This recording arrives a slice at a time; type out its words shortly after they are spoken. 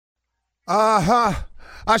Uh-huh.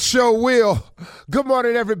 I sure will. Good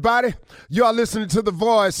morning, everybody. You are listening to The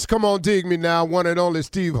Voice. Come on, dig me now. One and only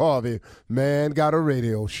Steve Harvey. Man, got a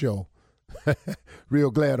radio show.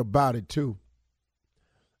 Real glad about it, too.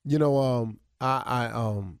 You know,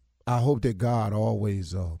 I hope that God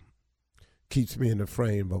always keeps me in the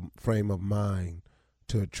frame of mind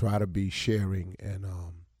to try to be sharing and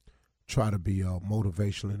try to be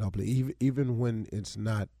motivational and uplifting, even when it's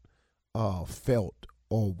not felt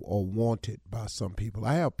or wanted by some people.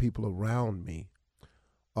 I have people around me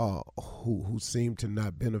who seem to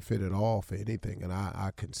not benefit at all for anything, and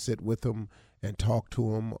I can sit with them and talk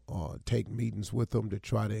to them or take meetings with them to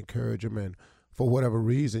try to encourage them, and for whatever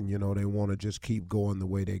reason, you know, they want to just keep going the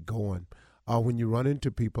way they're going. When you run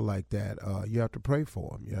into people like that, you have to pray for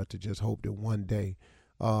them. You have to just hope that one day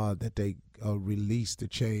that they release the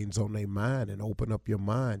chains on their mind and open up your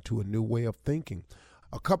mind to a new way of thinking.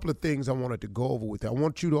 A couple of things I wanted to go over with you. I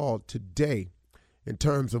want you to all today, in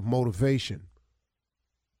terms of motivation,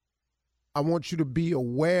 I want you to be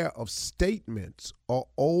aware of statements or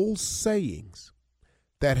old sayings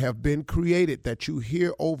that have been created that you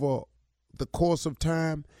hear over the course of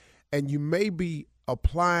time, and you may be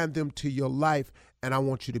applying them to your life, and I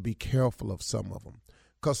want you to be careful of some of them.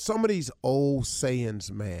 Because some of these old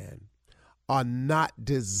sayings, man, are not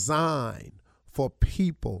designed for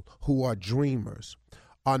people who are dreamers,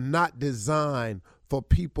 are not designed for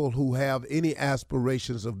people who have any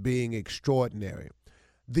aspirations of being extraordinary.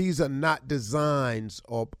 These are not designs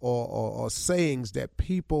or sayings that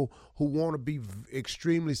people who want to be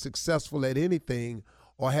extremely successful at anything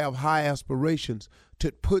or have high aspirations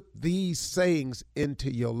to put these sayings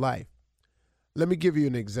into your life. Let me give you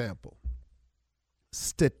an example.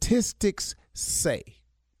 Statistics say.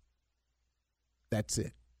 That's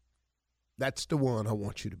it. That's the one I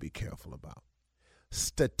want you to be careful about.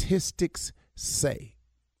 Statistics say.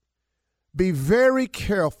 Be very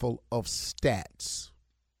careful of stats.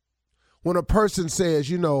 When a person says,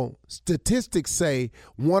 you know, statistics say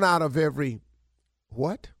 1 out of every,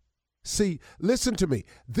 what? See, listen to me.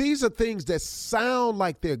 These are things that sound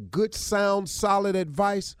like they're good, sound, solid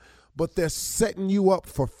advice, but they're setting you up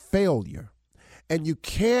for failure. And you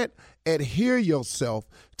can't adhere yourself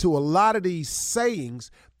to a lot of these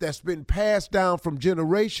sayings that's been passed down from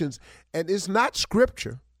generations, and it's not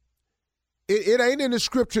scripture. It ain't in the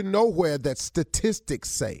scripture nowhere that statistics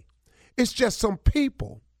say. It's just some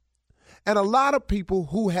people. And a lot of people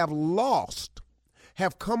who have lost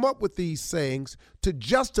have come up with these sayings to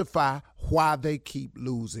justify why they keep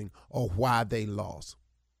losing or why they lost.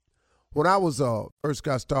 When I was first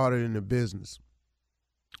got started in the business,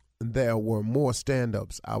 there were more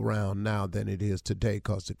stand-ups around now than it is today,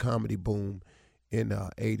 because the comedy boom in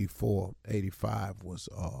 84, 85 was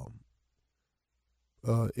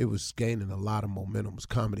it was gaining a lot of momentum. It was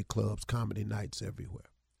comedy clubs, comedy nights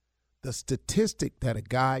everywhere. The statistic that a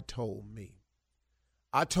guy told me,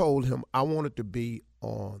 I told him I wanted to be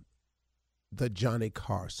on the Johnny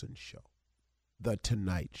Carson show, the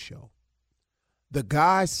Tonight Show. The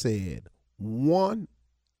guy said 1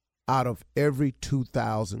 out of every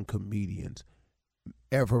 2,000 comedians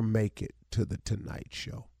ever make it to the Tonight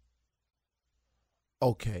Show.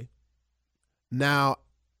 Okay. Now,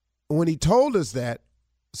 when he told us that,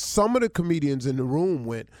 some of the comedians in the room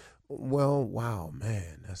went, well, wow,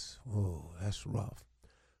 man, that's rough.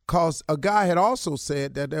 Because a guy had also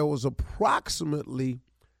said that there was approximately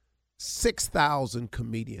 6,000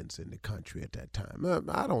 comedians in the country at that time.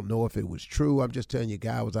 I don't know if it was true. I'm just telling you,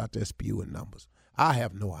 guy was out there spewing numbers. I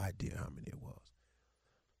have no idea how many it was.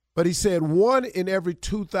 But he said 1 in every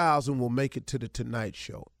 2,000 will make it to the Tonight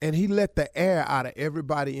Show. And he let the air out of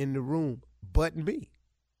everybody in the room but me.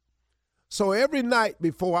 So every night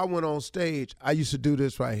before I went on stage, I used to do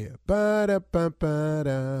this right here.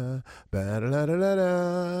 Ba-da-ba-ba-da,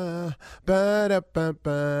 ba-da-da-da-da,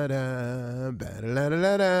 ba-da-ba-ba-da,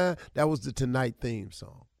 ba-da-da-da-da. That was the Tonight theme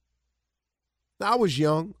song. Now, I was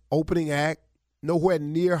young, opening act, nowhere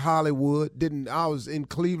near Hollywood. I was in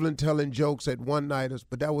Cleveland telling jokes at one-nighters,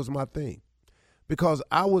 but that was my thing. Because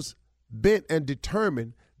I was bent and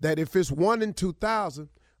determined that if it's 1 in 2,000,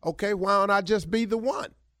 okay, why don't I just be the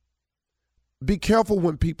one? Be careful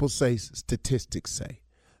when people say statistics say,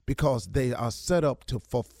 because they are set up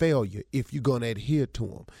for failure if you're going to adhere to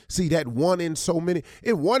them. See, that 1 in so many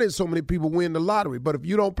people win the lottery, but if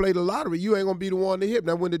you don't play the lottery, you ain't going to be the one to hit.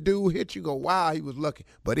 Now, when the dude hit, you go, wow, he was lucky,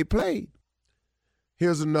 but he played.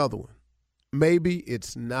 Here's another one. Maybe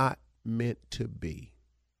it's not meant to be.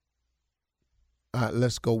 All right,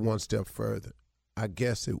 let's go one step further. I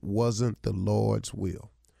guess it wasn't the Lord's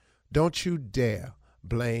will. Don't you dare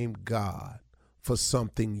blame God for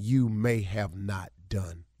something you may have not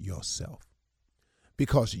done yourself.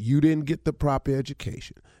 Because you didn't get the proper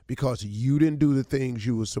education, because you didn't do the things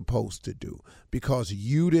you were supposed to do, because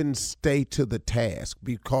you didn't stay to the task,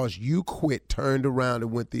 because you quit, turned around,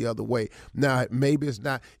 and went the other way. Now, maybe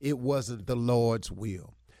it wasn't the Lord's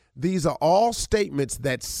will. These are all statements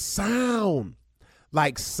that sound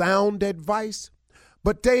like sound advice,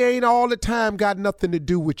 but they ain't all the time got nothing to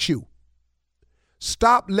do with you.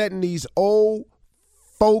 Stop letting these old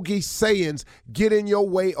fogey sayings get in your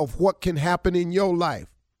way of what can happen in your life.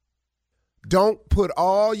 Don't put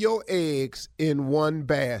all your eggs in one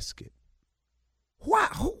basket. Why?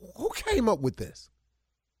 Who came up with this?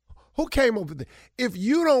 Who came up with this? If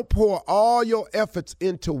you don't pour all your efforts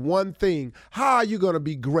into one thing, how are you going to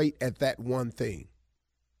be great at that one thing?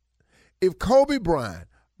 If Kobe Bryant,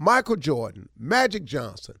 Michael Jordan, Magic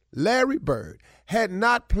Johnson, Larry Bird had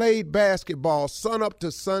not played basketball sun up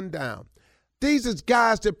to sundown, these is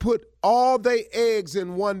guys that put all their eggs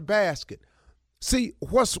in one basket. See,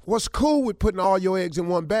 what's cool with putting all your eggs in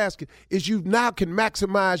one basket is you now can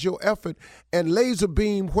maximize your effort and laser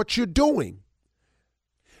beam what you're doing.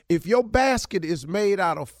 If your basket is made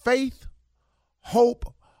out of faith,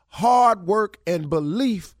 hope, hard work, and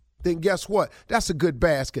belief, then guess what? That's a good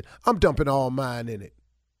basket. I'm dumping all mine in it.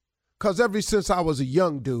 Because ever since I was a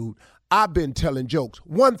young dude, I've been telling jokes.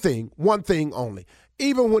 One thing only.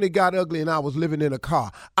 Even when it got ugly and I was living in a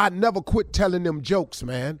car, I never quit telling them jokes,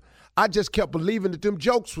 man. I just kept believing that them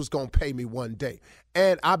jokes was going to pay me one day.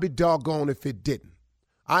 And I'd be doggone if it didn't.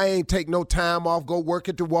 I ain't take no time off, go work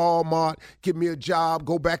at the Walmart, get me a job,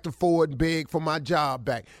 go back to Ford and beg for my job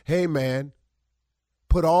back. Hey, man,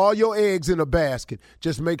 put all your eggs in a basket.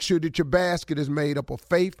 Just make sure that your basket is made up of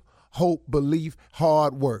faith, hope, belief,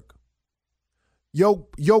 hard work. Your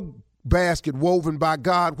basket woven by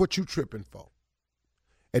God, what you tripping for?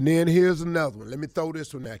 And then here's another one. Let me throw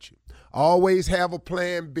this one at you. Always have a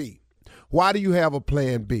plan B. Why do you have a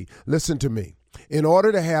plan B? Listen to me. In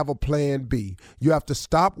order to have a plan B, you have to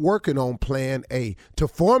stop working on plan A to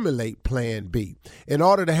formulate plan B. In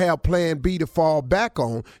order to have plan B to fall back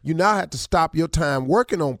on, you now have to stop your time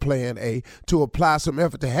working on plan A to apply some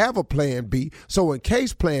effort to have a plan B. So in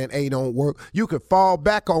case plan A don't work, you can fall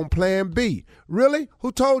back on plan B. Really?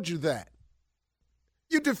 Who told you that?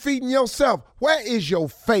 You're defeating yourself. Where is your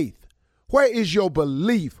faith? Where is your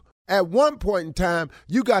belief? At one point in time,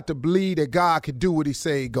 you got to believe that God can do what he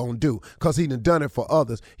say he gonna do, because he done it for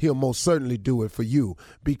others. He'll most certainly do it for you.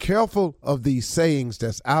 Be careful of these sayings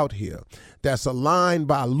that's out here that's aligned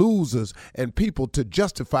by losers and people to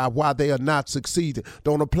justify why they are not succeeding.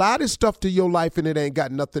 Don't apply this stuff to your life and it ain't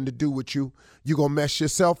got nothing to do with you. You're gonna mess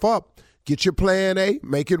yourself up. Get your plan A,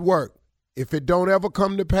 make it work. If it don't ever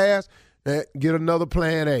come to pass, get another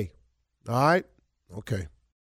plan A. All right? Okay.